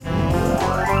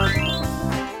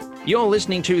You're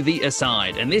listening to The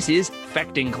Aside, and this is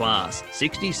Fact in Class,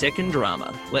 60-second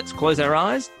drama. Let's close our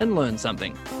eyes and learn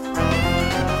something.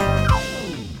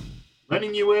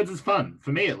 Learning new words is fun,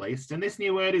 for me at least, and this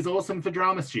new word is awesome for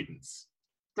drama students.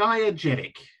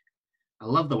 Diegetic. I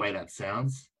love the way that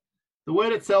sounds. The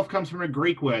word itself comes from a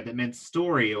Greek word that meant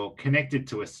story or connected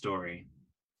to a story.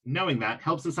 Knowing that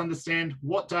helps us understand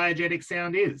what diegetic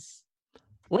sound is.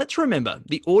 Let's remember,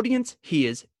 the audience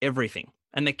hears everything,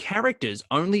 and the characters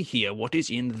only hear what is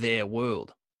in their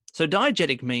world. So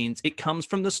diegetic means it comes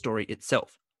from the story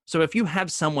itself. So if you have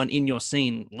someone in your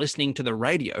scene listening to the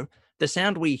radio, the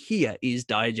sound we hear is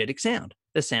diegetic sound,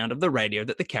 the sound of the radio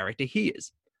that the character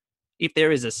hears. If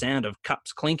there is a sound of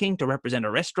cups clinking to represent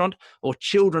a restaurant, or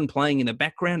children playing in the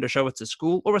background to show it's a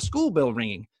school, or a school bell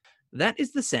ringing, that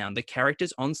is the sound the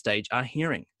characters on stage are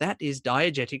hearing. That is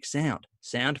diegetic sound,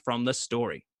 sound from the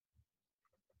story.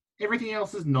 Everything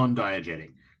else is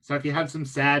non-diegetic. So if you have some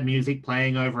sad music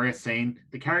playing over a scene,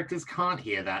 the characters can't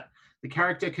hear that. The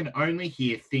character can only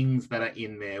hear things that are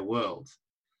in their world.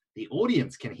 The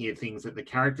audience can hear things that the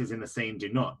characters in the scene do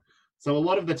not. So a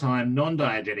lot of the time,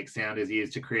 non-diegetic sound is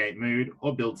used to create mood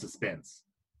or build suspense.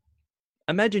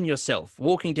 Imagine yourself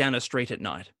walking down a street at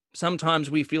night.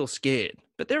 Sometimes we feel scared,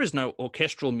 but there is no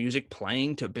orchestral music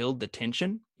playing to build the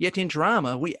tension. Yet in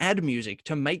drama, we add music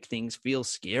to make things feel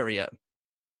scarier.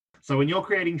 So when you're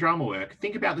creating drama work,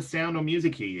 think about the sound or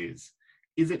music you use.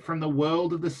 Is it from the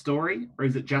world of the story, or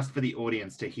is it just for the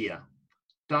audience to hear?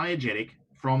 Diegetic,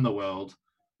 from the world.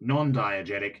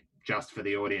 Non-diegetic, just for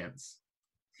the audience.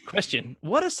 Question: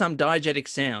 what are some diegetic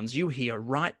sounds you hear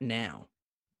right now?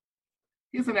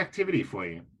 Here's an activity for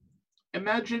you.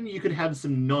 Imagine you could have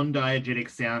some non-diegetic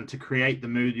sound to create the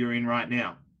mood you're in right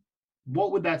now.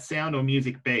 What would that sound or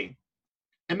music be?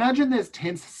 Imagine there's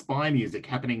tense spy music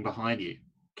happening behind you.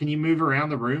 Can you move around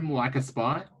the room like a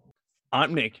spy?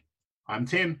 I'm Nick. I'm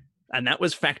Tim. And that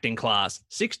was Fact in Class,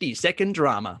 60-second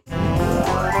drama.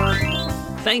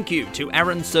 Thank you to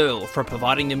Aaron Searle for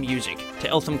providing the music, to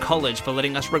ELTHAM College for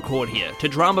letting us record here, to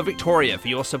Drama Victoria for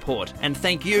your support, and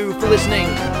thank you for listening.